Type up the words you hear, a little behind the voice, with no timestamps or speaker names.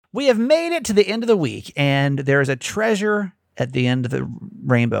We have made it to the end of the week, and there is a treasure at the end of the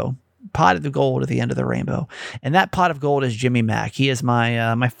rainbow. Pot of gold at the end of the rainbow. And that pot of gold is Jimmy Mack. He is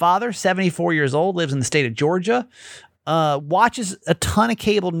my father, 74 years old, lives in the state of Georgia, watches a ton of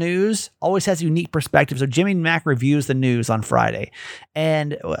cable news, always has a unique perspective. So Jimmy Mack reviews the news on Friday.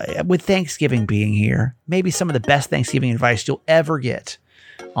 And with Thanksgiving being here, maybe some of the best Thanksgiving advice you'll ever get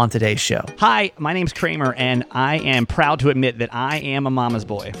on today's show. Hi, my name's Kramer, and I am proud to admit that I am a mama's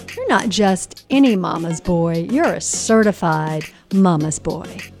boy. You're not just any mama's boy, you're a certified mama's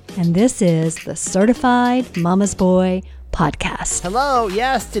boy. And this is the Certified Mama's Boy Podcast. Hello.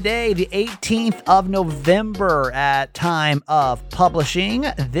 Yes, today, the 18th of November at time of publishing.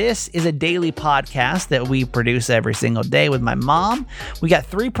 This is a daily podcast that we produce every single day with my mom. We got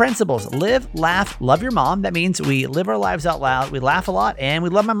 3 principles: live, laugh, love your mom. That means we live our lives out loud, we laugh a lot, and we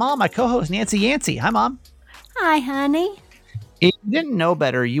love my mom, my co-host, Nancy Yancey. Hi, Mom. Hi, honey. If you didn't know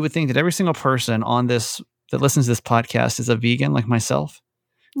better, you would think that every single person on this that listens to this podcast is a vegan like myself.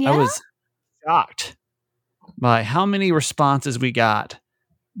 Yeah? I was shocked by how many responses we got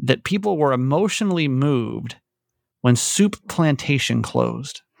that people were emotionally moved when Soup Plantation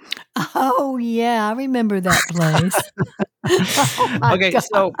closed. Oh, yeah. I remember that place. Okay, God.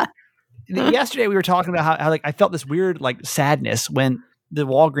 So yesterday we were talking about how like I felt this weird like sadness when the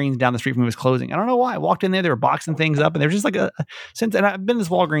Walgreens down the street from me was closing. I don't know why. I walked in there, they were boxing things up, and there's just like and I've been to this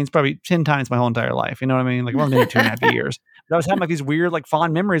Walgreens probably 10 times my whole entire life. You know what I mean? Like, I've only been here 2.5 years. But I was having like these weird, like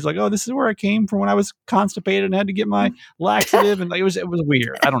fond memories, like, oh, this is where I came from when I was constipated and had to get my laxative. And like, it was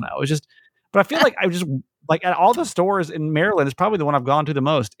weird. I don't know. It was just, but I feel like I just like at all the stores in Maryland, it's probably the one I've gone to the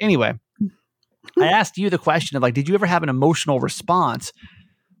most. Anyway, I asked you the question of like, did you ever have an emotional response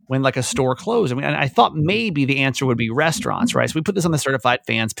when like a store closed? I mean, and I thought maybe the answer would be restaurants, right? So we put this on the Certified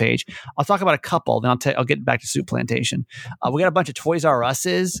Fans page. I'll talk about a couple, then I'll get back to Soup Plantation. We got a bunch of Toys R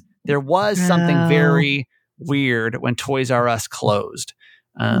Us's. There was something very weird when Toys R Us closed.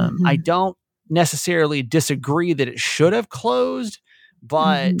 I don't necessarily disagree that it should have closed,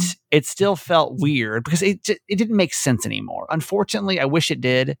 but it still felt weird because it didn't make sense anymore. Unfortunately, I wish it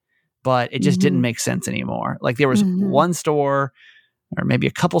did, but it just didn't make sense anymore. Like there was one store or maybe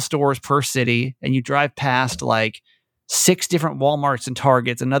a couple stores per city, and you drive past like 6 different Walmarts and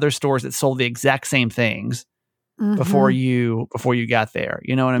Targets and other stores that sold the exact same things before you got there.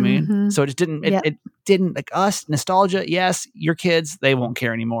 You know what I mean? So it just didn't, it didn't like us, nostalgia. Yes, your kids, they won't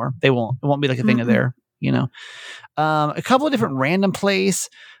care anymore. It won't be like a thing of their, you know, a couple of different random place.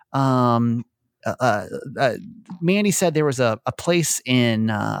 Mandy said there was a place in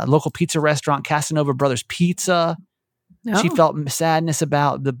a local pizza restaurant, Casanova Brothers Pizza. She felt sadness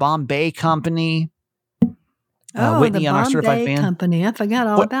about the Bombay Company. Whitney the on our Certified Bombay Fan Company. I forgot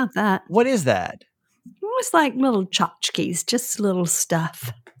all about that. What is that? It was like little tchotchkes, just little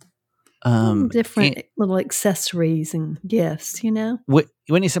stuff. Different little accessories and gifts, you know?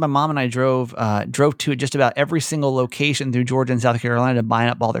 Whitney said my mom and I drove to just about every single location through Georgia and South Carolina to buy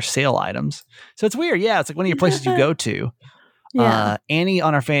up all their sale items. So it's weird. Yeah, it's like one of your places you go to. Yeah. Annie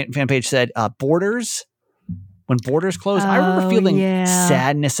on our fan page said Borders. When Borders closed, I remember feeling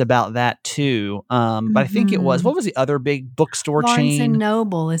sadness about that too. But I think it was, what was the other big bookstore Barnes chain? and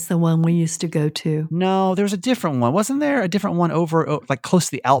Noble is the one we used to go to. No, there was a different one. Wasn't there a different one over like close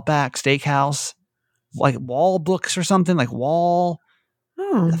to the Outback Steakhouse? Like Wall Books or something, like Wall.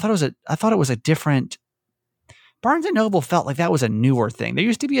 I thought it was a different. Barnes and Noble felt like that was a newer thing. There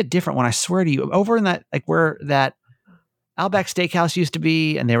used to be a different one, I swear to you, over in that, like where that Outback Steakhouse used to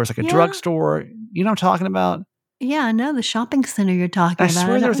be, and there was like a drugstore. You know what I'm talking about? Yeah, I know the shopping center you're talking about. I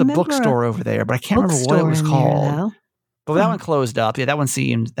swear there was a bookstore over there, but I can't remember what it was called. But that one closed up. Yeah, that one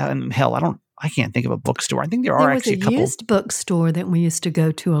seemed. Hell, I can't think of a bookstore. I think there are actually a couple. There was a used bookstore that we used to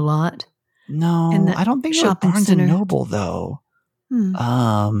go to a lot. No, I don't think it was Barnes and Noble though.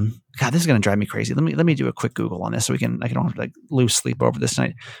 God, this is going to drive me crazy. Let me do a quick Google on this so I don't have to like lose sleep over this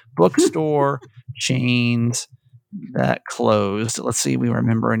tonight. Bookstore chains that closed. Let's see if we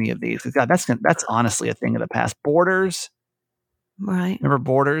remember any of these. God, that's honestly a thing of the past. Borders. Right. Remember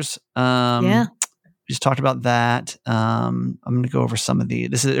Borders? Yeah. We just talked about that. I'm going to go over some of the.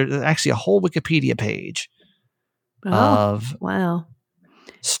 There's actually a whole Wikipedia page of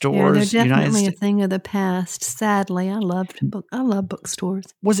stores. Yeah, they're definitely a thing of the past. Sadly, I love bookstores.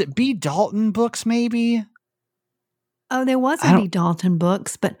 Was it B. Dalton Books? Maybe. Oh, there was a B. Dalton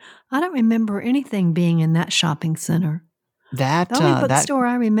Books, but I don't remember anything being in that shopping center. The only bookstore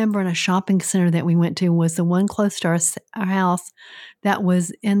I remember in a shopping center that we went to was the one close to our house that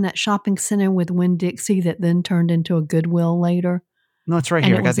was in that shopping center with Winn-Dixie that then turned into a Goodwill later. No, it's right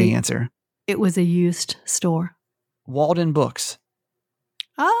here. I got the answer. It was a used store. Walden Books.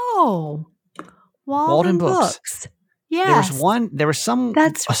 Oh, Walden Books. Yes. There was some,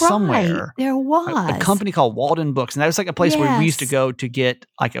 that's somewhere. Right. There was a company called Walden Books. And that was like a place where we used to go to get,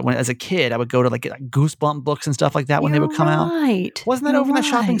 like, when as a kid, I would go to get Goosebump books and stuff like that when they would come out. Wasn't that over in the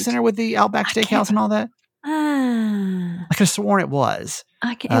shopping center with the Outback Steakhouse and all that? I could have sworn it was.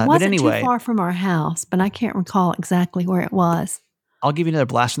 It wasn't too far from our house, but I can't recall exactly where it was. I'll give you another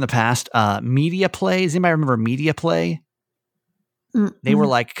blast from the past. Media Play. Does anybody remember Media Play? They were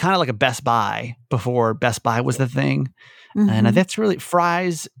kind of like a Best Buy before Best Buy was the thing. And that's really,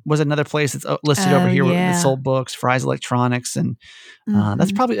 Fry's was another place that's listed over here that sold books, Fry's Electronics. And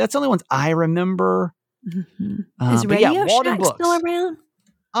that's the only ones I remember. Is Radio Shack still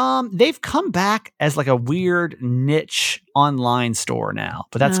around? They've come back as like a weird niche online store now,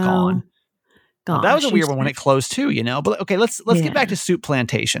 but that's gone. That was a weird one when it closed too, But okay, let's get back to Soup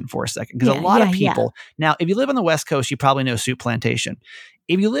Plantation for a second, because a lot of people now, if you live on the West Coast, you probably know Soup Plantation.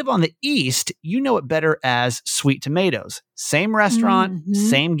 If you live on the East, you know it better as Sweet Tomatoes. Same restaurant,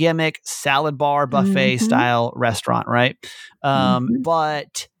 same gimmick, salad bar, buffet style restaurant, right?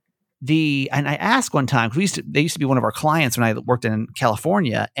 But and I asked one time, because they used to be one of our clients when I worked in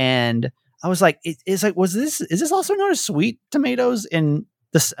California, and I was like, is this also known as Sweet Tomatoes in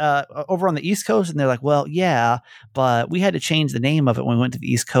this over on the East Coast? And they're like, well, yeah, but we had to change the name of it when we went to the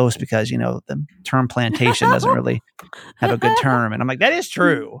East Coast because, the term plantation doesn't really have a good term. And I'm like, that is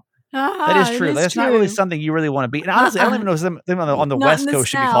true. That is true. That's not really something you really want to be. And honestly, I don't even know if them on the West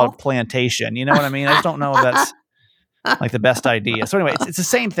Coast should be called plantation. You know what I mean? I just don't know if that's like the best idea. So anyway, it's the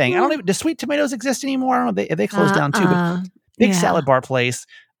same thing. Does Sweet Tomatoes exist anymore? I don't know if they closed down too, but big salad bar place.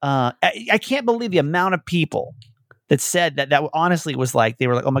 I can't believe the amount of people that said that honestly was like, they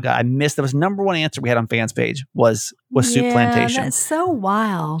were like, oh my God, I missed. That was number one answer we had on Fans Page was Soup Plantation. That's so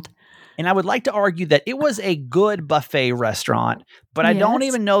wild. And I would like to argue that it was a good buffet restaurant, but I don't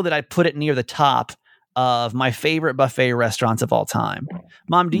even know that I put it near the top of my favorite buffet restaurants of all time.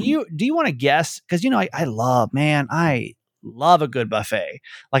 Mom, do you want to guess? Because I love a good buffet.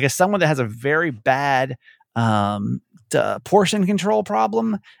 Like, as someone that has a very bad portion control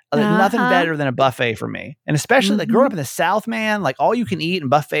problem, nothing better than a buffet for me. And especially like growing up in the South, man, like all you can eat and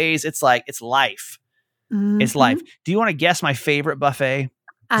buffets, it's like, it's life. It's life. Do you want to guess my favorite buffet?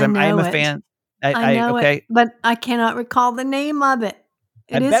 I'm a fan. I know it, but I cannot recall the name of it.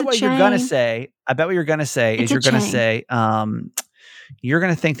 I bet what you're going to say is you're going to say, you're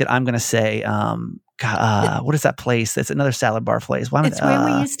going to think that I'm going to say, what is that place? That's another salad bar place. It's where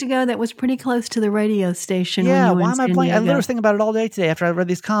we used to go. That was pretty close to the radio station. Yeah. Why am I blanking? I literally was thinking about it all day today after I read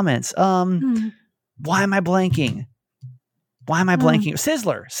these comments. Why am I blanking?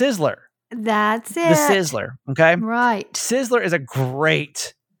 Sizzler. That's it. The Sizzler. Okay. Right. Sizzler is a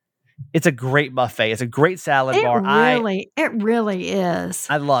great buffet. It's a great salad bar. It really is.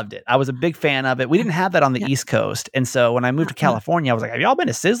 I loved it. I was a big fan of it. We didn't have that on the East Coast. And so when I moved to California, I was like, have y'all been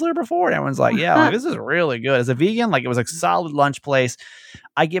to Sizzler before? And everyone's like, yeah, this is really good. As a vegan, it was a solid lunch place.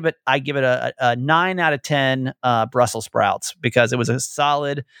 I give it a 9 out of 10 Brussels sprouts because it was a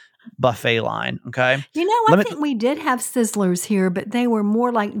solid buffet line. Okay. I think we did have Sizzlers here, but they were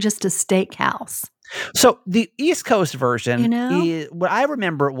more like just a steakhouse. So the East Coast version, what I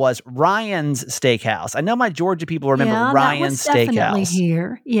remember was Ryan's Steakhouse. I know my Georgia people remember Ryan's Steakhouse. Definitely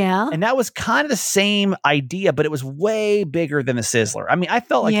here. Yeah. And that was kind of the same idea, but it was way bigger than the Sizzler. I mean, I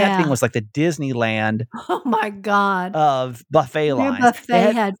felt like that thing was like the Disneyland. Oh my God. Of buffet lines. Their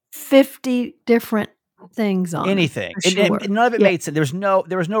buffet had 50 different things on anything. Sure. And none of it made sense. There was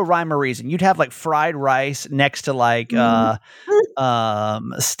no rhyme or reason. You'd have like fried rice next to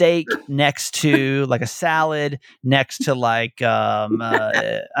steak, next to like a salad, next to like chicken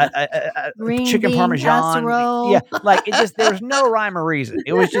parmesan. Casserole. Yeah, like it just there was no rhyme or reason.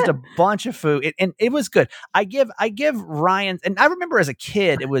 It was just a bunch of food, and it was good. I give Ryan's, and I remember as a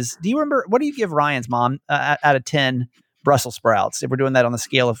kid, it was. Do you remember what do you give Ryan's, Mom, out of 10 Brussels sprouts? If we're doing that on the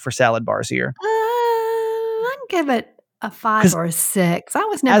scale for salad bars here. I'd give it a 5 or a 6. I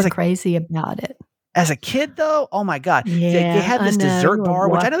was never crazy about it. As a kid, though, oh my God, they had this dessert bar,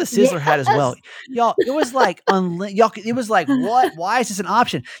 which I know the Sizzler had as well. Y'all, it was like it was like, what? Why is this an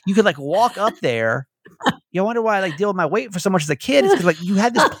option? You could like walk up there. You wonder why I like deal with my weight for so much as a kid. It's because like you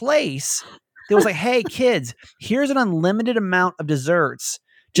had this place that was like, hey kids, here's an unlimited amount of desserts.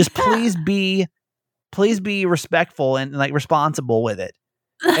 Just please be respectful and like responsible with it.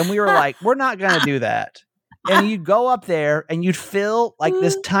 And we were like, we're not going to do that. And you'd go up there and you'd fill like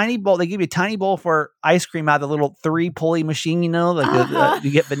this tiny bowl. They give you a tiny bowl for ice cream out of the little 3-pulley machine, like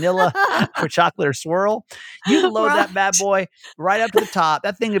you get vanilla or chocolate or swirl. You load that bad boy right up to the top.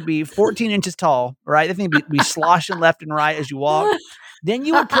 That thing would be 14 inches tall, right? That thing would be sloshing left and right as you walk. Then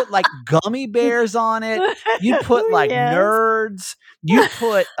you would put like gummy bears on it. You'd put like Nerds. You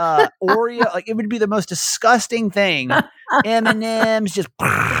put Oreo. Like it would be the most disgusting thing. M&Ms just.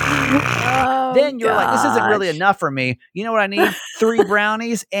 Then you're like, this isn't really enough for me. You know what I need? 3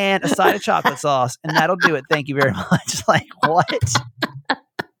 brownies and a side of chocolate sauce, and that'll do it. Thank you very much. Like what?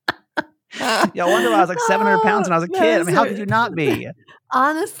 Yeah, I wonder why I was like 700 pounds when I was a kid. I mean, how could you not be?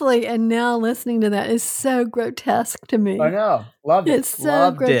 Honestly, and now listening to that is so grotesque to me. I know. Loved it. It's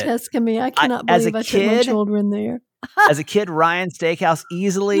so grotesque to me. I cannot believe I took my children there. As a kid, Ryan's Steakhouse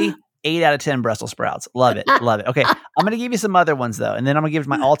easily 8 out of 10 Brussels sprouts. Love it. Love it. Okay. I'm going to give you some other ones though. And then I'm going to give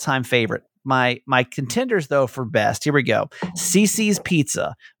my all-time favorite. My contenders though for best. Here we go. CiCi's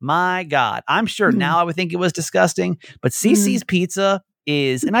Pizza. My God. I'm sure now I would think it was disgusting, but CiCi's Pizza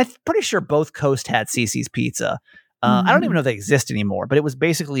is, and I'm pretty sure both coasts had CiCi's Pizza. I don't even know if they exist anymore, but it was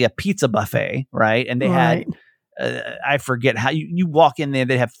basically a pizza buffet, right? And they had, I forget how you walk in there,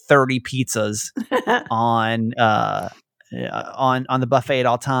 they have 30 pizzas on the buffet at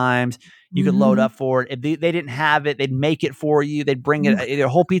all times. You could load up for it. If they didn't have it, they'd make it for you. They'd bring it a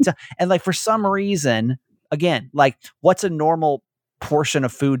whole pizza. And like for some reason, again, like what's a normal portion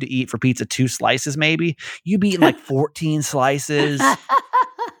of food to eat for pizza? 2 slices, maybe. You'd be eating like 14 slices.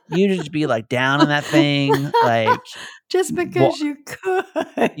 You'd just be like down in that thing, like just because you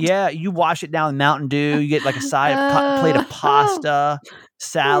could. Yeah, you wash it down with Mountain Dew. You get like a plate of pasta,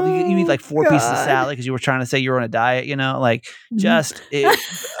 salad. You eat like 4 pieces of salad because you were trying to say you were on a diet. You know, like just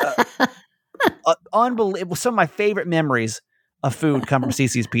unbelievable. Some of my favorite memories of food come from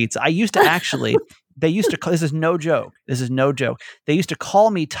CiCi's Pizza. I used to actually. They used to call, this is no joke. They used to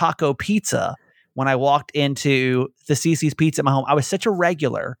call me Taco Pizza when I walked into the CiCi's Pizza at my home. I was such a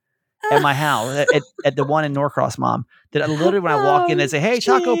regular at my house, at the one in Norcross, Mom, that I literally when I walk in, they say, "Hey,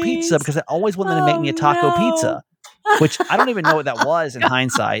 Taco Pizza," because I always wanted to make me a taco pizza, which I don't even know what that was in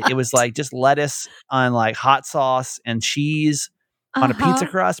hindsight. It was like just lettuce on like hot sauce and cheese on a pizza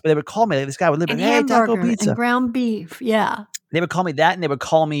crust. But they would call me, this guy would live in, "Hey, Taco Pizza." And ground beef, yeah. They would call me that, and they would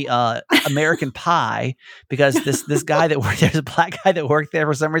call me American Pie because this guy that worked there's a black guy that worked there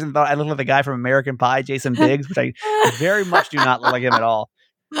for some reason thought I looked like the guy from American Pie, Jason Biggs, which I very much do not look like him at all.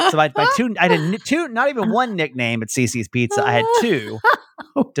 So I had 2, not even 1 nickname at CiCi's Pizza. I had 2,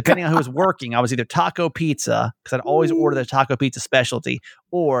 depending on who was working. I was either Taco Pizza because I'd always order the Taco Pizza specialty,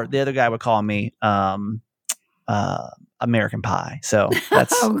 or the other guy would call me American Pie. So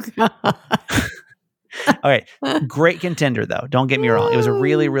that's. Okay, great contender though. Don't get me wrong; it was a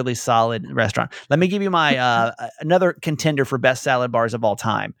really, really solid restaurant. Let me give you my another contender for best salad bars of all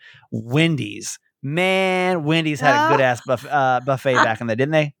time: Wendy's. Man, Wendy's had a good ass buffet back in there,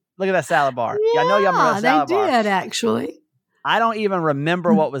 didn't they? Look at that salad bar. Yeah, I know y'all remember that salad bar. They did actually. I don't even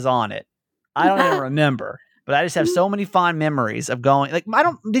remember what was on it. I don't even remember. But I just have so many fond memories of going. Like,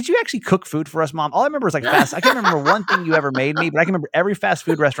 did you actually cook food for us, Mom? All I remember is like fast. I can't remember one thing you ever made me, but I can remember every fast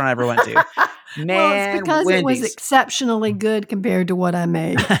food restaurant I ever went to. Man, well, it's because Wendy's. It was exceptionally good compared to what I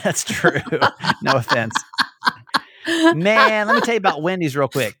made. That's true. No offense. Man, let me tell you about Wendy's real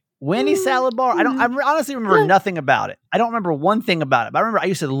quick. Wendy's salad bar. I honestly remember nothing about it. I don't remember one thing about it. But I remember I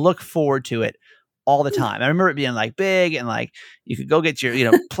used to look forward to it all the time. I remember it being like big and like you could go get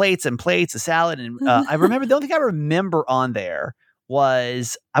your plates and plates of salad. And I remember the only thing I remember on there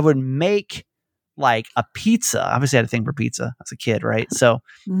was I would make like a pizza. Obviously, I had a thing for pizza as a kid, right? So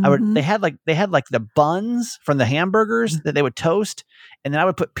they had like the buns from the hamburgers that they would toast, and then I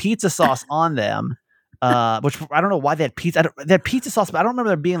would put pizza sauce on them. Which I don't know why they had pizza. They had pizza sauce, but I don't remember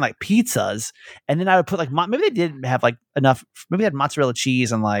there being like pizzas. And then I would put like maybe they didn't have like enough. Maybe they had mozzarella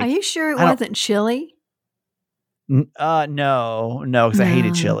cheese and like. Are you sure it wasn't chili? No, because I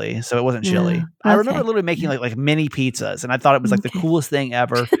hated chili, so it wasn't chili. Okay. I remember literally making like mini pizzas, and I thought it was like the coolest thing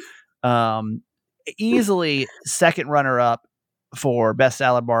ever. Easily second runner up for best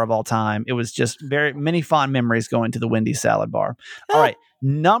salad bar of all time. It was just very many fond memories going to the Wendy's salad bar. All right,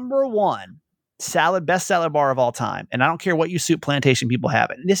 number 1. Best salad bar of all time, and I don't care what you Soup Plantation people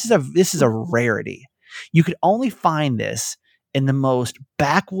have it. This is a rarity. You could only find this in the most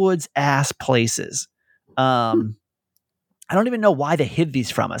backwoods ass places. I don't even know why they hid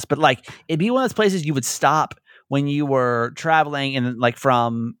these from us, but like it'd be one of those places you would stop when you were traveling and like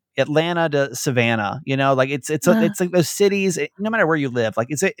from Atlanta to Savannah. Like it's like those cities. No matter where you live, like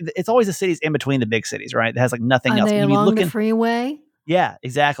it's always the cities in between the big cities, right? It has like nothing else. Are they along the freeway? Yeah,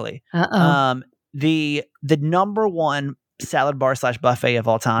 exactly. The number 1 salad bar / buffet of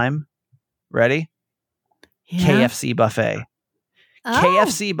all time. Ready? Yeah. KFC buffet. Oh.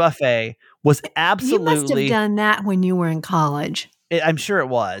 KFC buffet was absolutely. You must have done that when you were in college. I'm sure it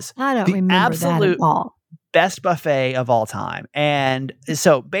was. I don't remember that at all. best buffet of all time. And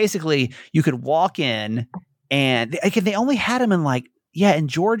so basically you could walk in and they only had them in like, in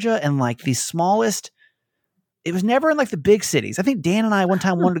Georgia and like the smallest, it was never in like the big cities. I think Dan and I one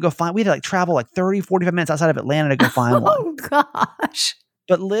time wanted to go find, we had to like travel like 30, 45 minutes outside of Atlanta to go find one. Oh gosh.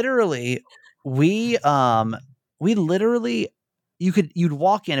 But literally you'd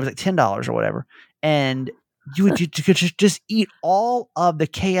walk in, it was like $10 or whatever. And you could just eat all of the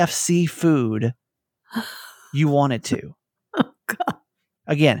KFC food you wanted to. Oh God.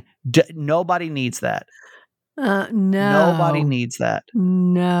 Again, nobody needs that. No. Nobody needs that.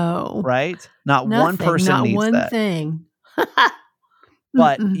 No. Right? Not one person needs that. Not one thing.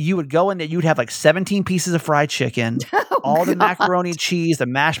 But you would go in there, you'd have like 17 pieces of fried chicken, all the macaroni and cheese, the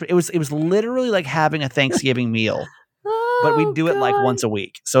mashed. It was literally like having a Thanksgiving meal. But we'd do it like once a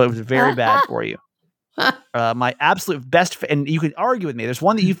week. So it was very bad for you. My absolute best, and you could argue with me, there's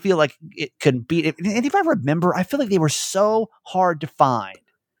one that you feel like it could beat. And if I remember, I feel like they were so hard to find.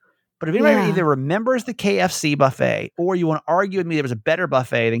 But if anybody either remembers the KFC buffet or you want to argue with me there was a better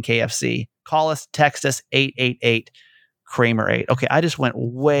buffet than KFC, call us, text us, 888 Kramer 8. Okay, I just went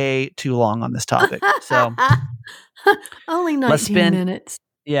way too long on this topic. So only 19 minutes.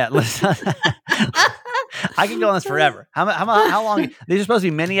 Yeah, I can go on this forever. How long? These are supposed to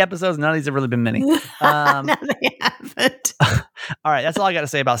be mini episodes. None of these have really been mini. No, they haven't. All right, that's all I got to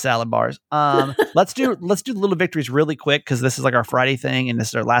say about salad bars. Let's do little victories really quick because this is like our Friday thing, and this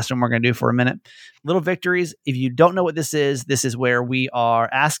is our last one we're going to do for a minute. Little victories. If you don't know what this is where we are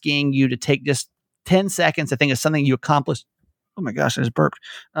asking you to take just 10 seconds to think of something you accomplished. Oh my gosh, I just burped.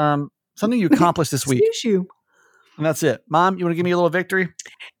 Something you accomplished this week. Excuse you. And that's it. Mom, you want to give me a little victory?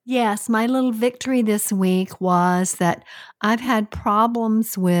 Yes, my little victory this week was that I've had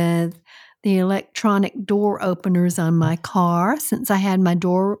problems with the electronic door openers on my car since I had my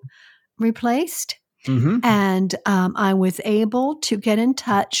door replaced. Mm-hmm. And I was able to get in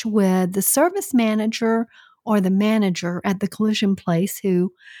touch with the service manager or the manager at the collision place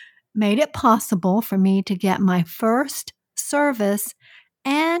who made it possible for me to get my first service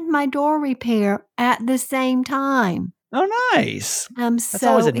and my door repair at the same time. Oh, nice. I'm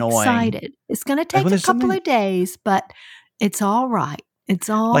so excited. It's going to take a couple of days, but it's all right. It's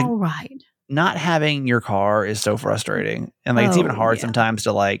all right. Not having your car is so frustrating. And like it's even hard sometimes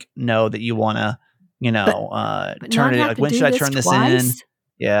to like know that you want to, turn it. Like when should I turn this in?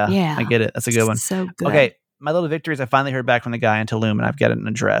 Yeah, I get it. That's a good one. So good. Okay. My little victory is I finally heard back from the guy in Tulum and I've got an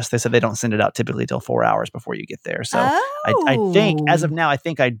address. They said they don't send it out typically till 4 hours before you get there. So I think as of now, I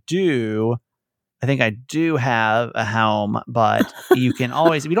think I do have a home, but you can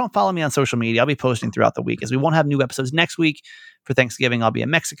always, if you don't follow me on social media, I'll be posting throughout the week as we won't have new episodes next week for Thanksgiving. I'll be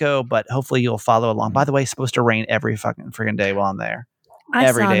in Mexico, but hopefully you'll follow along. By the way, it's supposed to rain every fucking freaking day while I'm there.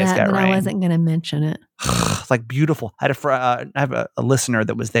 Every day it's got rain. I wasn't going to mention it. It's like beautiful. I have a listener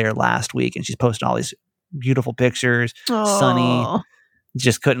that was there last week and she's posting all these beautiful pictures, sunny,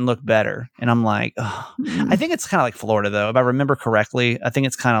 just couldn't look better. And I'm like, I think it's kind of like Florida though. If I remember correctly, I think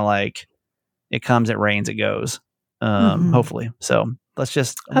it's kind of like it comes, it rains, it goes. Hopefully. So let's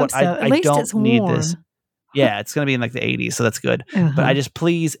just, I don't need this. Yeah, it's going to be in like the 80s. So that's good. But I just,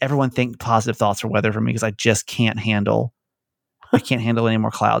 please everyone think positive thoughts for weather for me because I just can't handle any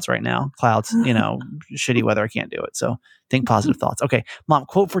more clouds right now. Clouds, shitty weather. I can't do it. So think positive thoughts. Okay. Mom,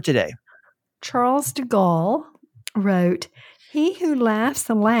 quote for today. Charles de Gaulle wrote, "He who laughs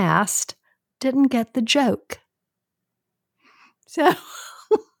the last didn't get the joke." So,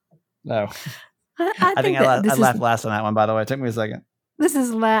 no, I think I laughed last on that one. By the way, it took me a second. This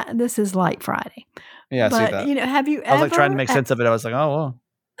is Light Friday. Yeah, but, I see that. Have you? I was like trying to make sense of it. I was like, oh,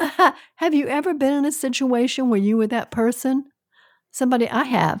 well. Have you ever been in a situation where you were that person? Somebody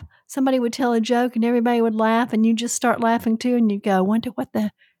would tell a joke and everybody would laugh, and you just start laughing too, and you go, "Wonder what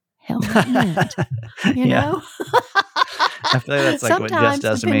the hell that meant," you know? I feel like that's like sometimes, what Jess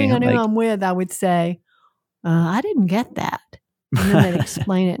does to me. Depending on who I'm with, I would say, "I didn't get that," and then they'd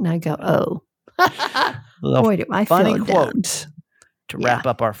explain it, and I go, "Oh, boy, do I funny feel quote to wrap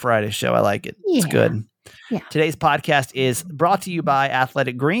up our Friday show." I like it. It's good. Yeah. Today's podcast is brought to you by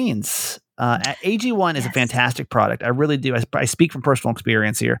Athletic Greens. AG1 is a fantastic product. I really do. I speak from personal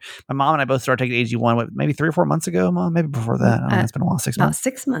experience here. My mom and I both started taking AG1 maybe 3 or 4 months ago, Mom? Maybe before that. I don't know. It's been a while. 6 months. About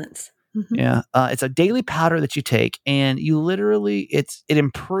 6 months. Mm-hmm. Yeah. It's a daily powder that you take and you literally, it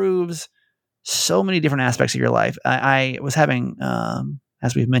improves so many different aspects of your life. I was having,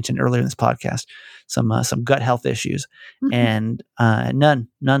 as we've mentioned earlier in this podcast, some gut health issues and none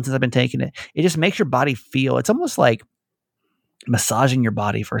since I've been taking it. It just makes your body feel, it's almost like massaging your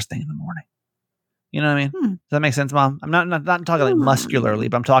body first thing in the morning. You know what I mean? Does that make sense, Mom? I'm not talking like muscularly,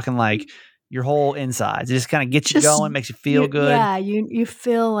 but I'm talking like your whole insides. It just kind of gets you going, makes you feel good. Yeah, you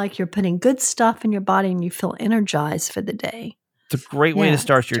feel like you're putting good stuff in your body and you feel energized for the day. It's a great way to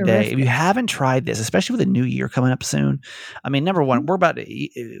start your day. If you haven't tried this, especially with a new year coming up soon, I mean, number one, we're about to,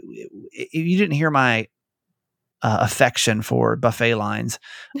 if you didn't hear my affection for buffet lines,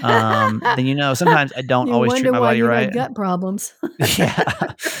 then sometimes I don't always treat my body right. Have gut problems.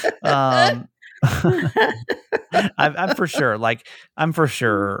 Yeah. I'm for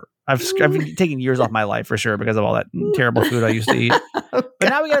sure. I've been taking years off my life for sure because of all that terrible food I used to eat. But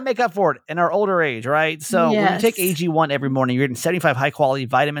now we got to make up for it in our older age, right? So when you take AG1 every morning, you're getting 75 high quality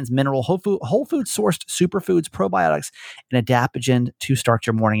vitamins, mineral, whole food sourced superfoods, probiotics, and adaptogen to start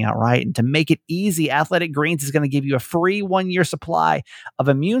your morning out right. And to make it easy, Athletic Greens is going to give you a free 1-year supply of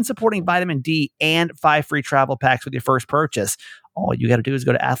immune supporting vitamin D and 5 free travel packs with your first purchase. All you got to do is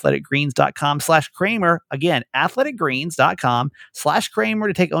go to athleticgreens.com/Kramer. Again, athleticgreens.com/Kramer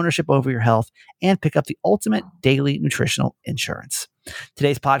to take ownership over your health and pick up the ultimate daily nutritional insurance.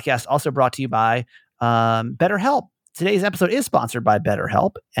 Today's podcast also brought to you by BetterHelp. Today's episode is sponsored by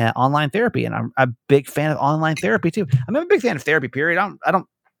BetterHelp online therapy, and I'm a big fan of online therapy too. I'm a big fan of therapy. Period. I don't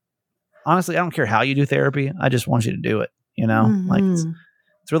care how you do therapy. I just want you to do it. Like it's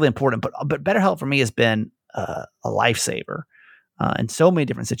really important. But BetterHelp for me has been a lifesaver. In so many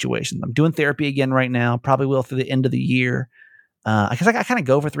different situations. I'm doing therapy again right now, probably will through the end of the year. Because I kind of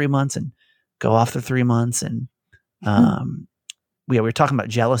go for 3 months and go off for 3 months. And we were talking about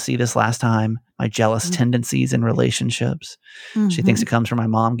jealousy this last time, my jealous tendencies in relationships. She thinks it comes from my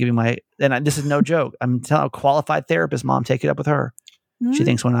mom giving this is no joke. I'm telling a qualified therapist, mom, take it up with her. She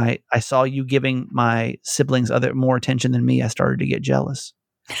thinks when I saw you giving my siblings more attention than me, I started to get jealous.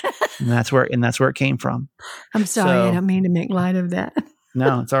 And that's where it came from. I'm sorry, I don't mean to make light of that.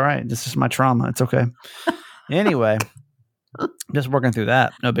 No, it's all right. This is my trauma. It's okay. Anyway, just working through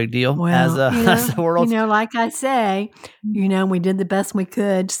that. No big deal. Well, as the world, like I say, we did the best we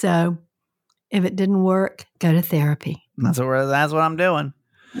could. So if it didn't work, go to therapy. That's what I'm doing.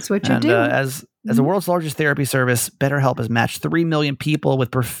 That's what you're doing. As the world's largest therapy service, BetterHelp has matched 3 million people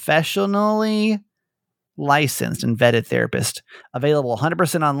with professionally licensed and vetted therapist, available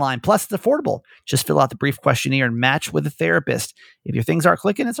 100% online. Plus, it's affordable. Just fill out the brief questionnaire and match with a therapist. If your things aren't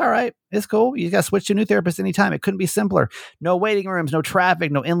clicking, it's all right. It's cool. You got to switch to a new therapist anytime. It couldn't be simpler. No waiting rooms, no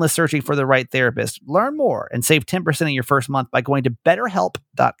traffic, no endless searching for the right therapist. Learn more and save 10% of your first month by going to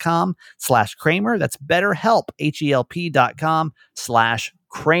betterhelp.com/Kramer. That's BetterHelp,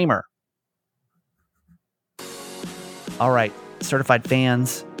 HELP.com/Kramer. All right, certified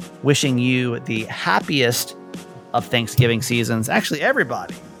fans, wishing you the happiest of Thanksgiving seasons. Actually,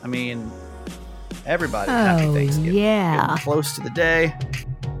 everybody. I mean, everybody. Happy Thanksgiving. Yeah. Getting close to the day.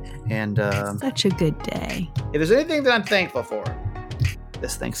 And such a good day. If there's anything that I'm thankful for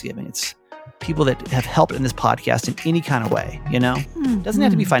this Thanksgiving, it's people that have helped in this podcast in any kind of way, It doesn't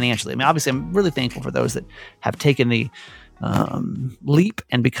have to be financially. I mean, obviously, I'm really thankful for those that have taken the leap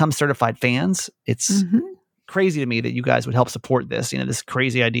and become certified fans. It's crazy to me that you guys would help support this, this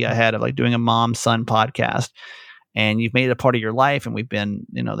crazy idea I had of like doing a mom-son podcast, and you've made it a part of your life. And we've been,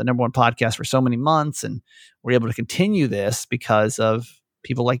 the number one podcast for so many months, and we're able to continue this because of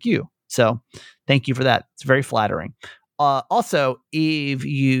people like you. So thank you for that. It's very flattering. Also, if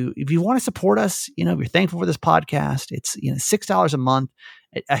you want to support us, if you're thankful for this podcast, it's, $6 a month.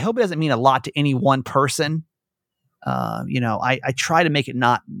 I hope it doesn't mean a lot to any one person. I try to make it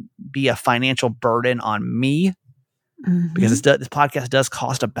not be a financial burden on me, because this podcast does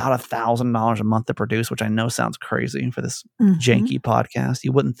cost about $1,000 a month to produce, which I know sounds crazy for this janky podcast.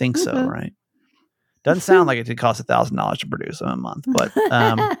 You wouldn't think so, right? Doesn't sound like it did cost $1,000 to produce a month, but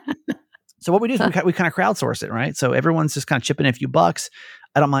so what we do is we kind of crowdsource it, right? So everyone's just kind of chipping in a few bucks.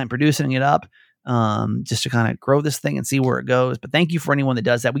 I don't mind producing it up. Just to kind of grow this thing and see where it goes. But thank you for anyone that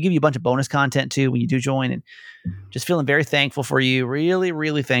does that. We give you a bunch of bonus content too when you do join, and just feeling very thankful for you. Really,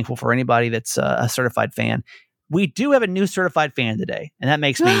 really thankful for anybody that's a certified fan. We do have a new certified fan today, and that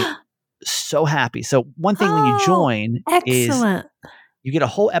makes me so happy. So one thing when you join is you get a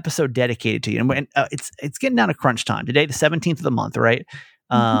whole episode dedicated to you. And it's getting down to crunch time. Today, the 17th of the month, right?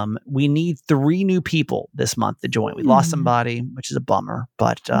 We need 3 new people this month to join. We lost somebody, which is a bummer,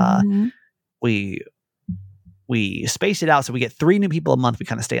 but we spaced it out so we get 3 new people a month. We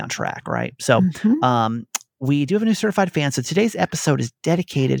kind of stay on track, right? So we do have a new certified fan. So today's episode is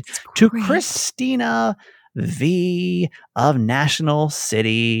dedicated to Christina V of National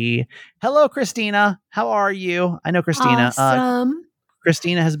City. Hello, Christina. How are you? I know Christina. Awesome.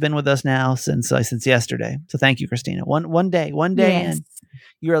 Christina has been with us now since yesterday. So thank you, Christina. One day, yes. And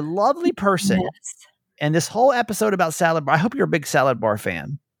you're a lovely person. Yes. And this whole episode about salad bar, I hope you're a big salad bar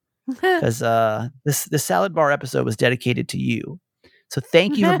fan. because this salad bar episode was dedicated to you. So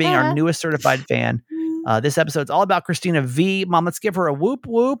thank you for being our newest certified fan. This episode's all about Christina V. Mom, let's give her a whoop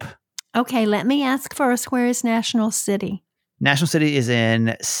whoop. Okay, let me ask first, where is National City? National City is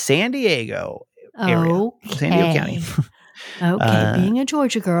in San Diego area. Okay. San Diego County. Okay, being a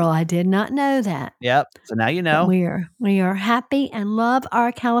Georgia girl, I did not know that. Yep. So now you know. We are happy and love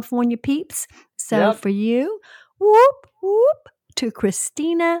our California peeps. So for you, whoop, whoop to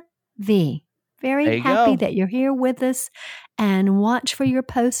Christina V. Very happy that you're here with us, and watch for your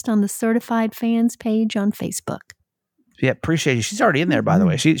post on the Certified Fans page on Facebook. Yeah, appreciate you. She's already in there, by the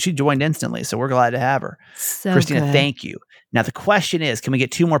way. She joined instantly, so we're glad to have her. So Christina, good. thank you. Now, the question is, can we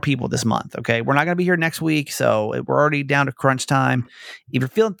get 2 more people this month? Okay, we're not going to be here next week, so we're already down to crunch time. If you're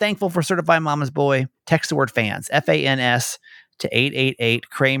feeling thankful for Certified Mama's Boy, text the word FANS, FANS, to 888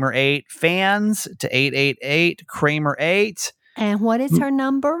 Kramer 8, FANS to 888 Kramer 8. And what is her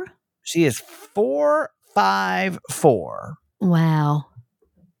number? She is 454. Wow.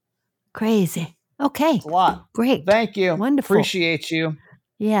 Crazy. Okay. That's a lot. Great. Thank you. Wonderful. Appreciate you.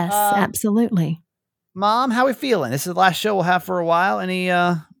 Yes, absolutely. Mom, how we feeling? This is the last show we'll have for a while. Any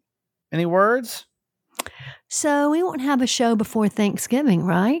words? So we won't have a show before Thanksgiving,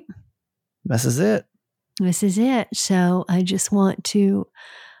 right? This is it. This is it. So I just want to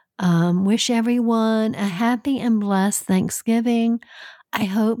wish everyone a happy and blessed Thanksgiving. I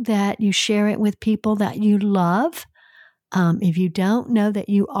hope that you share it with people that you love. If you don't, know that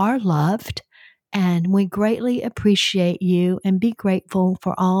you are loved. And we greatly appreciate you, and be grateful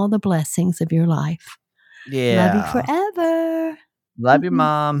for all the blessings of your life. Yeah. Love you forever. Love you,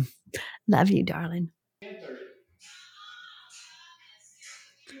 Mom. Love you, darling.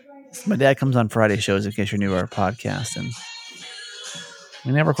 My dad comes on Friday shows, in case you're new to our podcast, and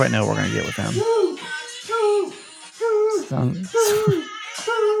we never quite know what we're going to get with him.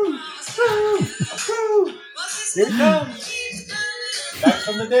 Here he comes. Back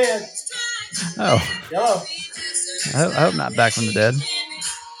from the dead. Oh. Hello. I hope not back from the dead.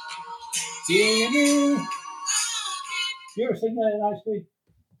 Jimmy. You ever seen that in Ice Cream?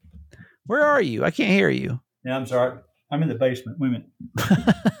 Where are you? I can't hear you. Yeah, I'm sorry. I'm in the basement. Wait a minute.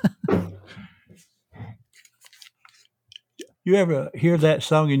 You ever hear that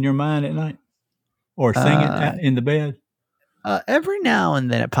song in your mind at night? Or sing it in the bed? Every now and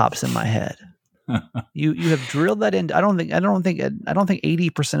then it pops in my head. You have drilled that in. I don't think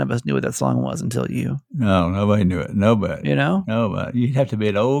 80% of us knew what that song was until you. No, nobody knew it. Nobody. You know? Nobody. You'd have to be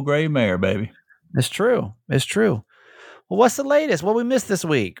an old gray mare, baby. It's true. It's true. Well, what's the latest? What we missed this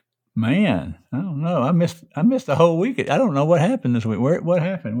week? Man, I don't know. I missed the whole week. I don't know what happened this week. What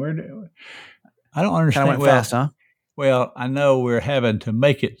happened? I don't understand. Kind of went fast, huh? Well, I know we're having to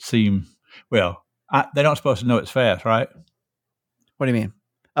make it seem. Well, they're not supposed to know it's fast, right? What do you mean?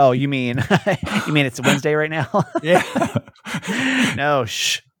 Oh, you mean it's Wednesday right now? Yeah. No,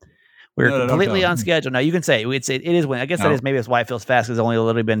 shh. We're completely on schedule. Now you can say it is when. I guess that is maybe that's why it feels fast, because it's only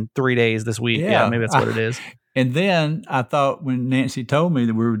literally been 3 days this week. Yeah, maybe that's what it is. And then I thought, when Nancy told me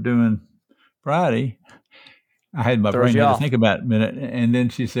that we were doing Friday, I had my brain to think about it a minute. And then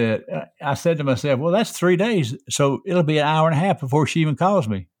she said, I said to myself, well, that's 3 days. So it'll be an hour and a half before she even calls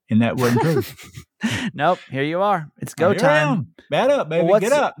me. And that wasn't true. Nope. Here you are. It's go time. Bat up, baby. Well,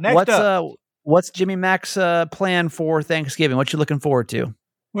 get up. Next up. What's Jimmy Mac's plan for Thanksgiving? What you looking forward to?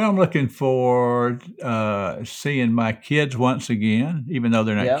 Well, I'm looking forward seeing my kids once again, even though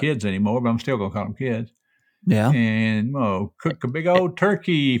they're not kids anymore, but I'm still going to call them kids. Yeah. And cook a big old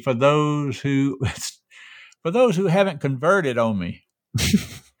turkey for those who haven't converted on me.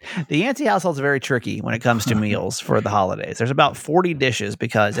 The Yancey household's very tricky when it comes to meals for the holidays. There's about 40 dishes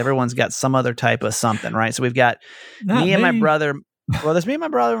because everyone's got some other type of something, right? So we've got me and my brother. Well, there's me and my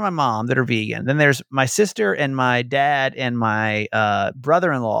brother and my mom that are vegan. Then there's my sister and my dad and my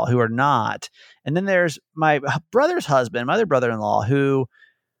brother-in-law who are not. And then there's my brother's husband, my other brother-in-law, who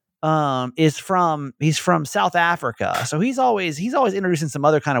he's from South Africa. So he's always introducing some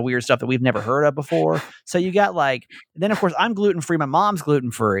other kind of weird stuff that we've never heard of before. So you got then of course I'm gluten-free, my mom's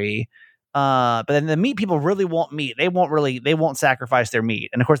gluten-free. But then the meat people really want meat. They won't sacrifice their meat.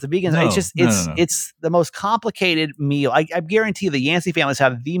 And of course the vegans, it's the most complicated meal. I guarantee the Yancey families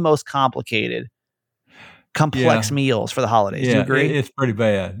have the most complex meals for the holidays. Yeah, do you agree? It's pretty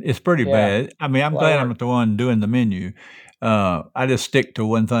bad. It's pretty bad. I mean, I'm glad I'm not the one doing the menu. I just stick to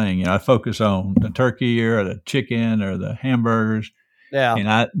one thing. I focus on the turkey or the chicken or the hamburgers. Yeah.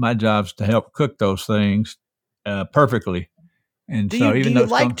 And my job's to help cook those things perfectly. And do you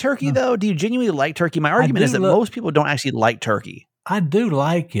like turkey though? Do you genuinely like turkey? My argument is that most people don't actually like turkey. I do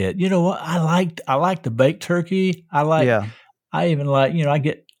like it. You know what? I like the baked turkey. I even like, I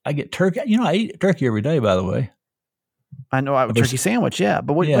get I get turkey. I eat turkey every day, by the way. I know I have a turkey sandwich, yeah.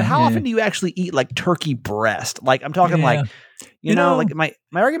 But how often do you actually eat like turkey breast? Like I'm talking like, like my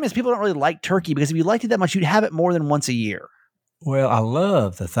argument is people don't really like turkey because if you liked it that much, you'd have it more than once a year. Well, I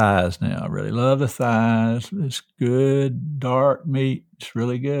love the thighs now. I really love the thighs. It's good, dark meat. It's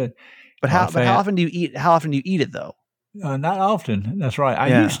really good. But how often do you eat? How often do you eat it though? Not often. That's right.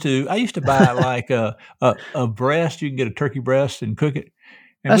 I used to buy like a breast. You can get a turkey breast and cook it.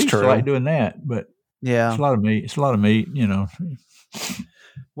 And That's we true. like doing that, but it's a lot of meat. It's a lot of meat,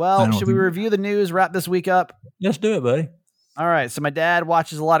 Well, should we review the news? Wrap this week up. Let's do it, buddy. All right. So my dad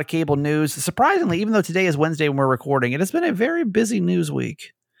watches a lot of cable news. Surprisingly, even though today is Wednesday when we're recording, it has been a very busy news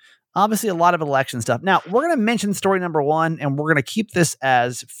week. Obviously, a lot of election stuff. Now, we're going to mention story number one, and we're going to keep this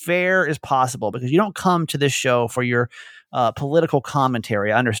as fair as possible because you don't come to this show for your political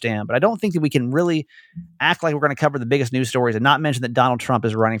commentary. I understand, but I don't think that we can really act like we're going to cover the biggest news stories and not mention that Donald Trump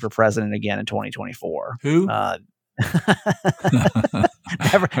is running for president again in 2024. Who? Never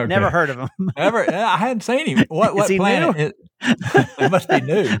heard of him. I hadn't seen him. What planet? It must be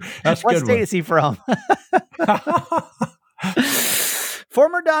new. That's what state is he from?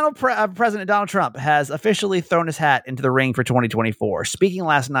 Former President Donald Trump has officially thrown his hat into the ring for 2024. Speaking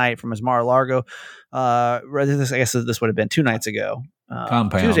last night from his Mar-a-Lago, I guess this would have been 2 nights ago.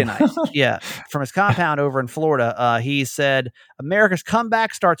 Compound. Tuesday night. Yeah. From his compound over in Florida. He said, America's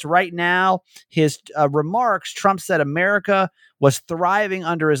comeback starts right now. His remarks, Trump said America was thriving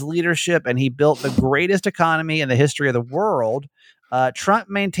under his leadership and he built the greatest economy in the history of the world. Trump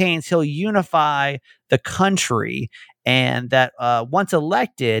maintains he'll unify the country and that once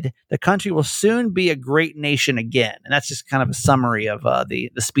elected, the country will soon be a great nation again. And that's just kind of a summary of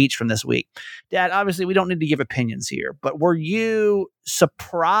the speech from this week. Dad, obviously, we don't need to give opinions here, but were you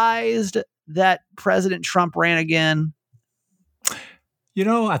surprised that President Trump ran again?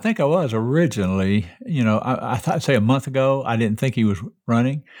 I think I was originally. I thought, say a month ago, I didn't think he was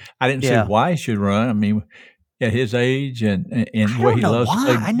running. I didn't see why he should run. I mean, at his age and what he loves to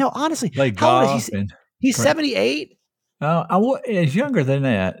play. I know, honestly. Play golf. He's 78? He's younger than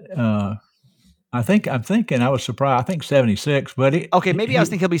that. I'm thinking I was surprised. I think 76, but maybe I was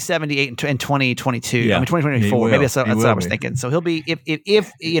thinking he'll be 78 in 2022. Yeah, 2024. Maybe that's what I was thinking. So he'll be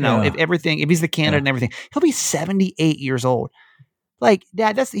if he's the candidate and everything, he'll be 78 years old. Like,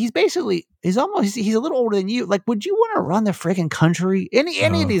 Dad, he's a little older than you. Like, would you want to run the freaking country?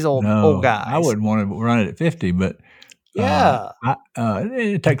 Any of these old guys? I wouldn't want to run it at 50, but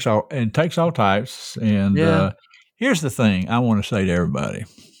it takes all types. And here's the thing I want to say to everybody.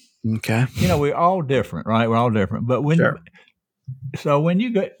 Okay. We're all different, right? We're all different. But when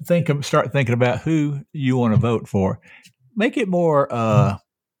you start thinking about who you want to vote for, make it more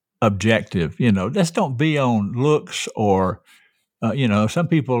objective. Let's don't be on looks or some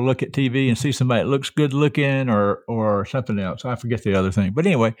people look at TV and see somebody that looks good looking or something else. I forget the other thing. But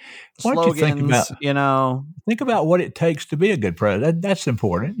anyway, why don't you think about what it takes to be a good president? That's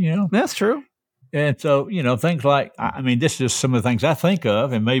important, That's true. And so, things like, this is just some of the things I think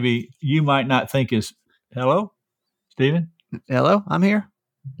of, and maybe you might not think is, hello, Stephen? Hello, I'm here.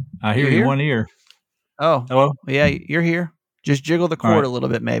 I hear you one ear. Oh. Hello? Yeah, you're here. Just jiggle the cord a little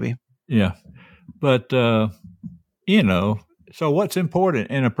bit, maybe. Yeah. But, so what's important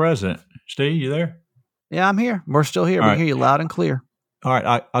in a president? Steve, you there? Yeah, I'm here. We're still here. We hear you loud and clear. All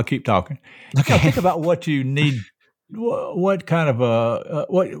right, I'll keep talking. Okay. Think about what you need. What kind of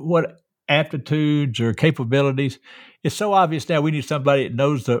what aptitudes or capabilities? It's so obvious now. We need somebody that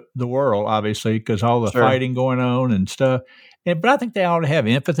knows the world, obviously, because all the fighting going on and stuff. But I think they ought to have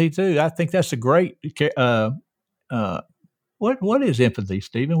empathy too. I think that's a great. What is empathy,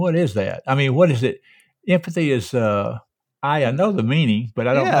 Stephen? What is that? What is it? Empathy is. I know the meaning, but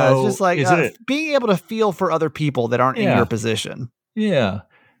I don't know. It's just like being able to feel for other people that aren't in your position. Yeah.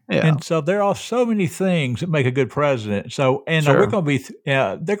 And so there are so many things that make a good president. So, and we're going to be,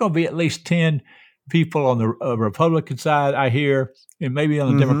 there are going to be at least 10 people on the Republican side, I hear, and maybe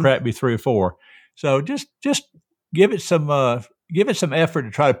on the Democrat be 3 or 4. So just give it some effort to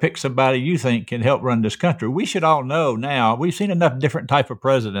try to pick somebody you think can help run this country. We should all know now. We've seen enough different type of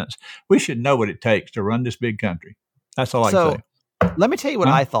presidents. We should know what it takes to run this big country. That's all I can say. Let me tell you what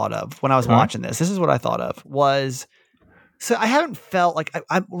I thought of when I was watching this. This is what I thought of was, so I haven't felt like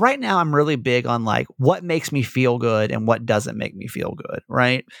I'm right now. I'm really big on like what makes me feel good and what doesn't make me feel good.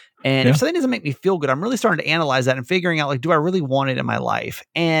 Right. And if something doesn't make me feel good, I'm really starting to analyze that and figuring out like, do I really want it in my life?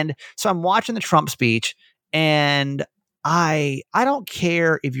 And so I'm watching the Trump speech and I don't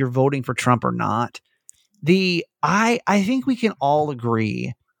care if you're voting for Trump or not. I think we can all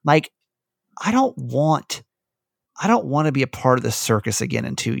agree, like, I don't want I don't want to be a part of the circus again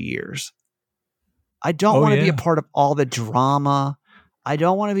in 2 years. I don't want to be a part of all the drama. I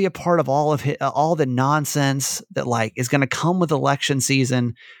don't want to be a part of all the nonsense that like is going to come with election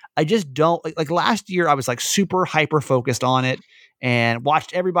season. I just don't like last year. I was like super hyper focused on it and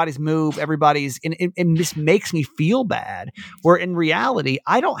watched everybody's move. It just makes me feel bad. Where in reality,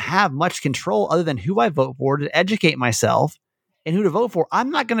 I don't have much control other than who I vote for to educate myself and who to vote for. I'm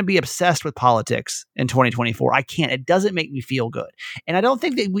not going to be obsessed with politics in 2024. I can't. It doesn't make me feel good. And I don't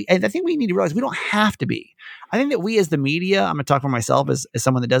think that I think we need to realize we don't have to be. I think that we as the media, I'm going to talk for myself as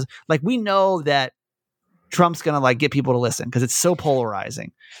someone that does, like, we know that Trump's going to like get people to listen because it's so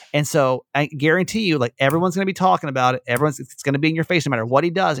polarizing. And so I guarantee you, like, everyone's going to be talking about it. It's going to be in your face no matter what he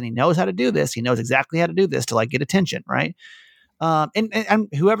does. And he knows how to do this. He knows exactly how to do this to like get attention. Right. And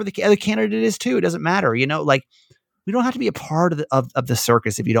whoever the other candidate is too, it doesn't matter. You know, like, we don't have to be a part of the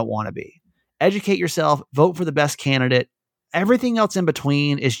circus if you don't want to be. Educate yourself, vote for the best candidate. Everything else in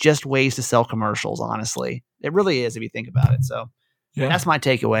between is just ways to sell commercials, honestly. It really is if you think about it. So that's my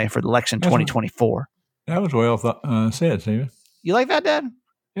takeaway for the election 2024. That was well said, Stephen. You like that, Dad?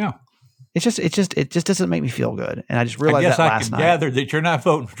 Yeah. It just doesn't make me feel good. And I just realized that last night. I gather that you're not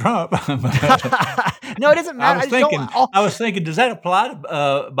voting for Trump. No, it doesn't matter. I was thinking, does that apply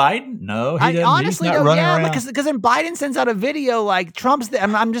to Biden? No, he doesn't. Honestly, he's not running around. Because then Biden sends out a video like Trump's.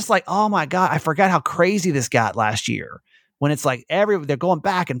 I'm just like, oh my God, I forgot how crazy this got last year. When it's like they're going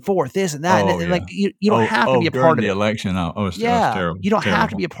back and forth, this and that, and like you don't have to be a part of the it. Election. It was terrible. You don't have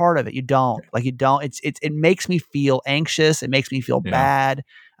to be a part of it. You don't. It makes me feel anxious. It makes me feel bad.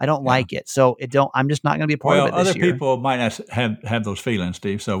 I don't like it. So I'm just not going to be a part of it this year. Other people might not have those feelings,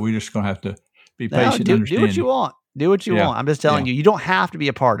 Steve. So we're just going to have to be patient. Do what you want. Do what you want. I'm just telling you, you don't have to be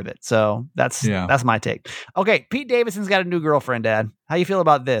a part of it. So that's my take. Okay, Pete Davidson's got a new girlfriend, Dad. How you feel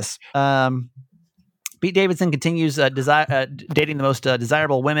about this? Pete Davidson continues dating the most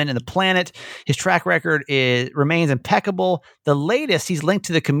desirable women in the planet. His track record remains impeccable. The latest, he's linked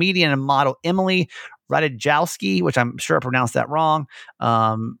to the comedian and model Emily Ratajkowski, which I'm sure I pronounced that wrong.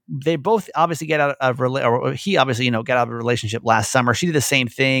 They both obviously he obviously got out of a relationship last summer. She did the same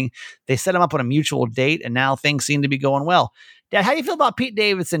thing. They set him up on a mutual date, and now things seem to be going well. Dad, how do you feel about Pete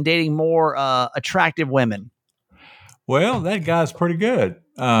Davidson dating more attractive women? Well, that guy's pretty good.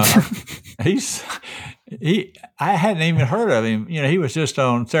 I hadn't even heard of him. You know, he was just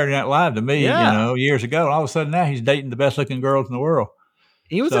on Saturday Night Live to me, years ago. And all of a sudden now he's dating the best looking girls in the world.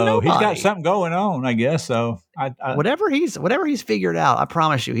 He was a nobody. He's got something going on, I guess. So whatever he's figured out, I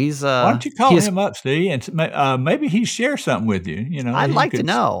promise you, he's. Why don't you call him up, Steve, and maybe he shares something with you? You know, I'd like to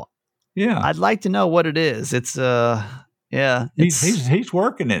know. Yeah, I'd like to know what it is. It's he's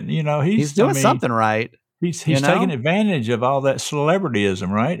working it. You know, he's doing something right. He's taking advantage of all that celebrityism,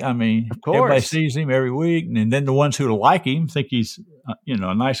 right? I mean, of course. Everybody sees him every week, and then the ones who like him think he's,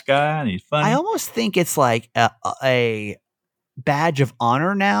 a nice guy and he's funny. I almost think it's like a badge of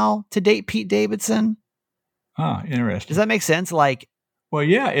honor now to date Pete Davidson. Oh, interesting. Does that make sense? Like, well,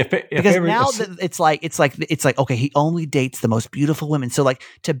 yeah. Because now it's like okay, he only dates the most beautiful women. So like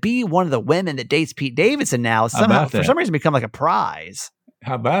to be one of the women that dates Pete Davidson now somehow for some reason become like a prize.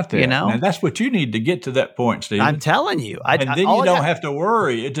 How about that? And that's what you need to get to that point, Steve. I'm telling you. And then you don't have to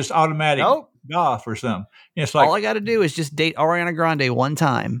worry. It's just automatic golf or something. It's like all I got to do is just date Ariana Grande one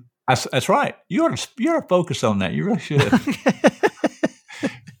time. That's right. You ought to focus on that. You really should.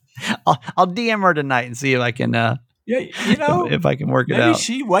 I'll DM her tonight and see if I can. If I can work it out. Maybe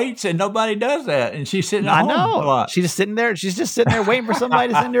she waits and nobody does that, and she's sitting at home a lot. She's just sitting there. She's just sitting there waiting for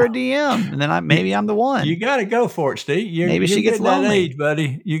somebody to send her a DM, and then maybe I'm the one. You got to go for it, Steve. Maybe she gets lonely. That age,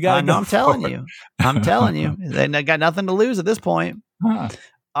 buddy. You got to go. I'm telling you. They got nothing to lose at this point. Huh.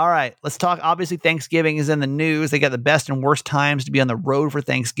 All right, let's talk. Obviously, Thanksgiving is in the news. They got the best and worst times to be on the road for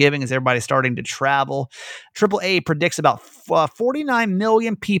Thanksgiving as everybody's starting to travel. AAA predicts about 49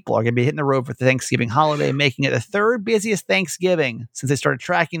 million people are going to be hitting the road for the Thanksgiving holiday, making it the third busiest Thanksgiving since they started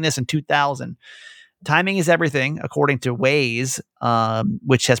tracking this in 2000. Timing is everything, according to Waze,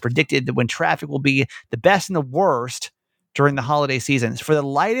 which has predicted that when traffic will be the best and the worst during the holiday seasons. For the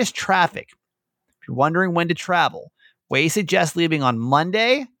lightest traffic, if you're wondering when to travel, Waze suggests leaving on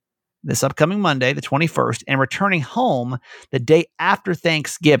Monday, this upcoming Monday, the 21st, and returning home the day after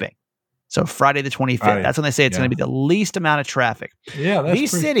Thanksgiving. So Friday the 25th. Right. That's when they say it's going to be the least amount of traffic. Yeah, that's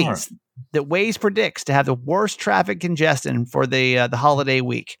these cities smart. That Waze predicts to have the worst traffic congestion for the holiday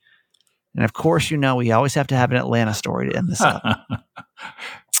week. And of course, we always have to have an Atlanta story to end this up.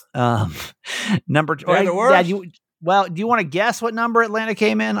 Number two. Dad, do you want to guess what number Atlanta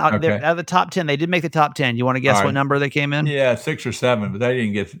came in? Out of the top 10, they did make the top 10. You want to guess what number they came in? Yeah, 6 or 7, but they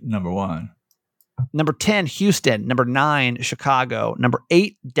didn't get number 1. Number 10, Houston. Number 9, Chicago. Number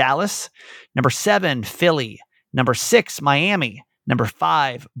 8, Dallas. Number 7, Philly. Number 6, Miami. Number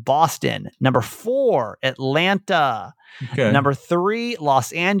 5, Boston. Number 4, Atlanta. Okay. Number 3,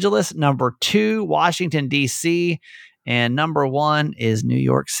 Los Angeles. Number 2, Washington, D.C. And number 1 is New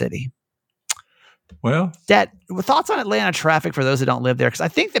York City. Well, Dad, thoughts on Atlanta traffic for those that don't live there? Because I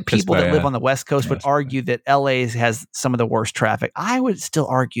think that people that live on the West Coast would argue that LA has some of the worst traffic. I would still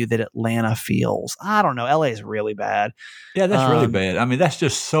argue that Atlanta feels, I don't know, LA is really bad. Yeah, that's really bad. I mean, that's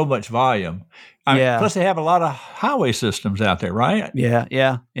just so much volume. I mean, plus they have a lot of highway systems out there, right? Yeah.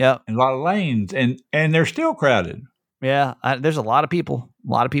 And a lot of lanes, and they're still crowded. Yeah, there's a lot of people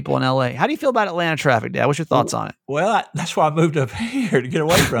in LA. How do you feel about Atlanta traffic, Dad? What's your thoughts on it? Well, that's why I moved up here, to get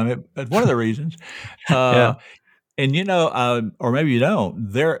away from it. That's one of the reasons. And or maybe you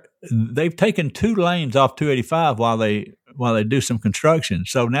don't. They've taken 2 lanes off 285 while they do some construction.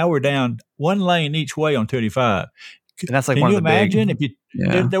 So now we're down 1 lane each way on 285. And that's like Can one you of the imagine big,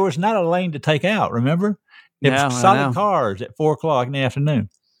 if there was not a lane to take out? Remember, it was solid cars at 4:00 in the afternoon.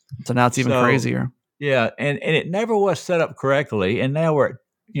 So now it's even crazier. Yeah, and it never was set up correctly, and now we're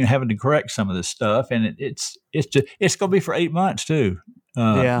having to correct some of this stuff, and it's going to be for 8 months too.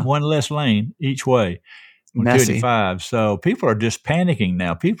 1 less lane each way, 285. So people are just panicking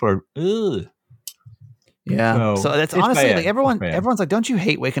now. People are ugh. Yeah. So that's honestly bad. Like everyone's like, don't you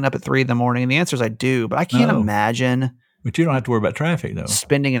hate waking up at 3 a.m? And the answer is I do, but I can't imagine. But you don't have to worry about traffic though.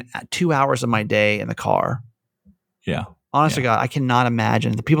 Spending 2 hours of my day in the car. Yeah. Honestly, God, I cannot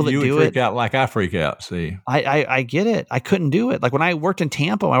imagine the people that do it. You freak out like I freak out. See, I get it. I couldn't do it. Like when I worked in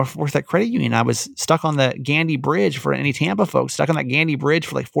Tampa, when I worked at credit union, I was stuck on the Gandy Bridge for any Tampa folks, stuck on that Gandy Bridge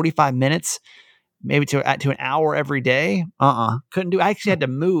for like 45 minutes, maybe to an hour every day. Couldn't do. I actually had to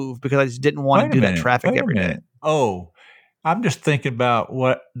move because I just didn't want to do that traffic every day. Oh, I'm just thinking about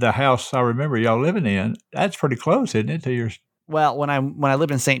what the house I remember y'all living in. That's pretty close, isn't it, to yours? Well, when I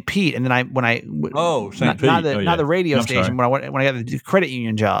lived in St. Pete, and then St. Pete, not the radio station, when I got the credit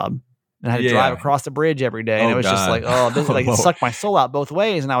union job, and I had to drive across the bridge every day, and it was just like, this it sucked my soul out both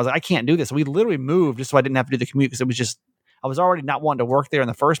ways, and I was like, I can't do this. We literally moved just so I didn't have to do the commute because it was just I was already not wanting to work there in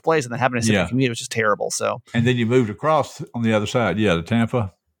the first place, and then having to sit in the commute was just terrible. So, and then you moved across on the other side, to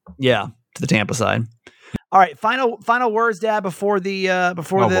Tampa. Yeah, to the Tampa side. All right, final words, Dad, before the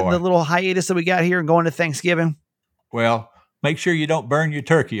little hiatus that we got here and going to Thanksgiving. Well. Make sure you don't burn your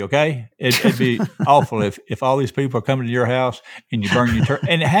turkey, okay? It'd be awful if all these people are coming to your house and you burn your turkey.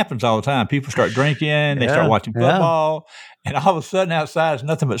 And it happens all the time. People start drinking, they start watching football, and all of a sudden outside is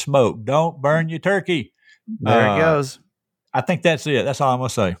nothing but smoke. Don't burn your turkey. There it goes. I think that's it. That's all I'm going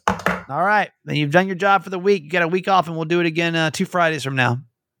to say. All right. Then you've done your job for the week. You got a week off, and we'll do it again 2 Fridays from now.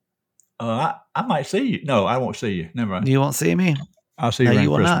 I might see you. No, I won't see you. Never mind. You won't see me? I'll see you around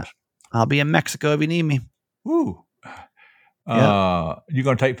Christmas. Not. I'll be in Mexico if you need me. Woo. You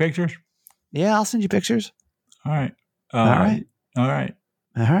going to take pictures? Yeah, I'll send you pictures. All right. All right. All right.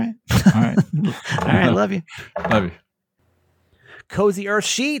 All right. All right. All right. Love you. Love you. Cozy Earth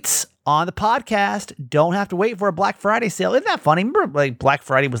Sheets on the podcast. Don't have to wait for a Black Friday sale. Isn't that funny? Remember, like Black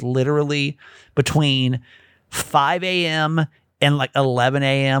Friday was literally between 5 a.m. and like 11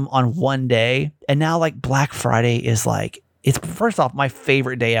 a.m. on one day. And now like Black Friday is like, it's first off my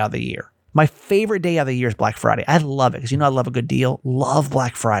favorite day out of the year. My favorite day of the year is Black Friday. I love it because I love a good deal. Love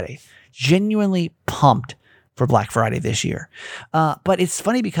Black Friday. Genuinely pumped for Black Friday this year. But it's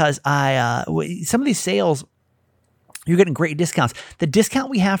funny because some of these sales, you're getting great discounts. The discount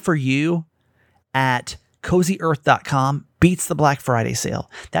we have for you at CozyEarth.com beats the Black Friday sale.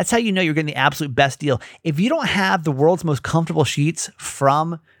 That's how you know you're getting the absolute best deal. If you don't have the world's most comfortable sheets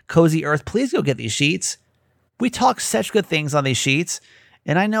from Cozy Earth, please go get these sheets. We talk such good things on these sheets.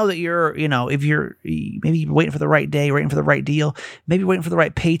 And I know that you're, if you're maybe waiting for the right day, waiting for the right deal, maybe waiting for the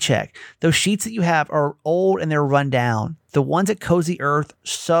right paycheck. Those sheets that you have are old and they're run down. The ones at Cozy Earth,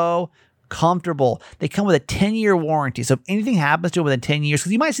 so comfortable. They come with a 10-year warranty. So if anything happens to them within 10 years,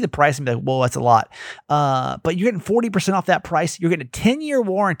 because you might see the price and be like, whoa, that's a lot. But you're getting 40% off that price. You're getting a 10-year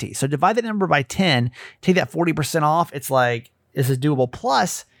warranty. So divide that number by 10, take that 40% off. It's like, this is doable.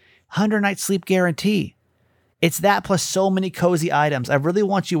 Plus 100-night sleep guarantee. It's that plus so many cozy items. I really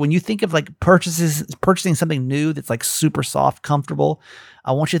want you, when you think of like purchasing something new that's like super soft, comfortable,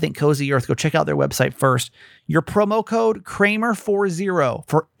 I want you to think Cozy Earth. Go check out their website first. Your promo code Kramer40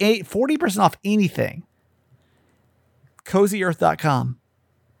 for 40% off anything. CozyEarth.com.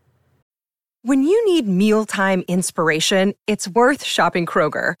 When you need mealtime inspiration, it's worth shopping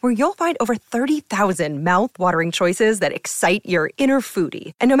Kroger, where you'll find over 30,000 mouth-watering choices that excite your inner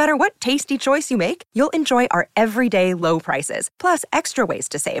foodie. And no matter what tasty choice you make, you'll enjoy our everyday low prices, plus extra ways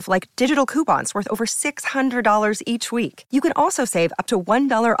to save, like digital coupons worth over $600 each week. You can also save up to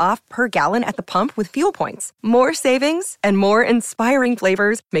 $1 off per gallon at the pump with fuel points. More savings and more inspiring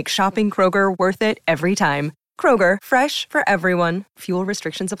flavors make shopping Kroger worth it every time. Kroger, fresh for everyone. Fuel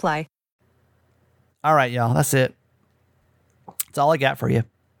restrictions apply. All right, y'all. That's it. That's all I got for you.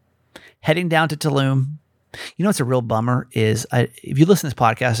 Heading down to Tulum. You know what's a real bummer is if you listen to this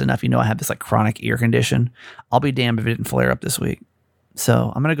podcast enough, you know I have this like chronic ear condition. I'll be damned if it didn't flare up this week.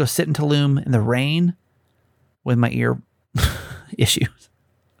 So I'm going to go sit in Tulum in the rain with my ear issues.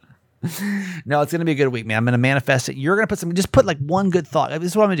 No, it's going to be a good week, man. I'm going to manifest it. You're going to just put like one good thought.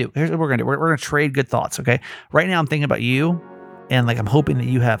 This is what I'm going to do. Here's what we're going to do. We're going to trade good thoughts, okay? Right now I'm thinking about you, and like I'm hoping that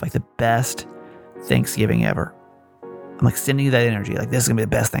you have like the best Thanksgiving ever. I'm like sending you that energy. Like this is gonna be the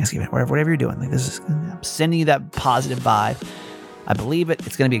best Thanksgiving. Whatever you're doing. Like this is. I'm sending you that positive vibe. I believe it.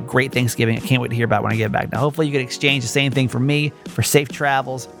 It's gonna be a great Thanksgiving. I can't wait to hear about it when I get back. Now, hopefully, you can exchange the same thing for me for safe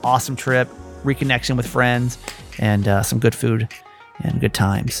travels, awesome trip, reconnection with friends, and some good food and good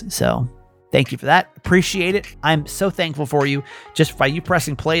times. So, thank you for that. Appreciate it. I'm so thankful for you. Just by you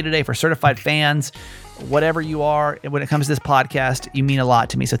pressing play today for certified fans. Whatever you are, when it comes to this podcast, you mean a lot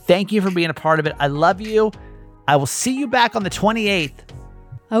to me. So thank you for being a part of it. I love you. I will see you back on the 28th.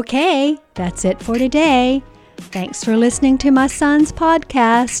 Okay, that's it for today. Thanks for listening to my son's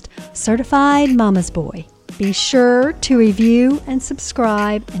podcast, Certified Mama's Boy. Be sure to review and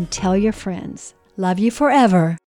subscribe and tell your friends. Love you forever.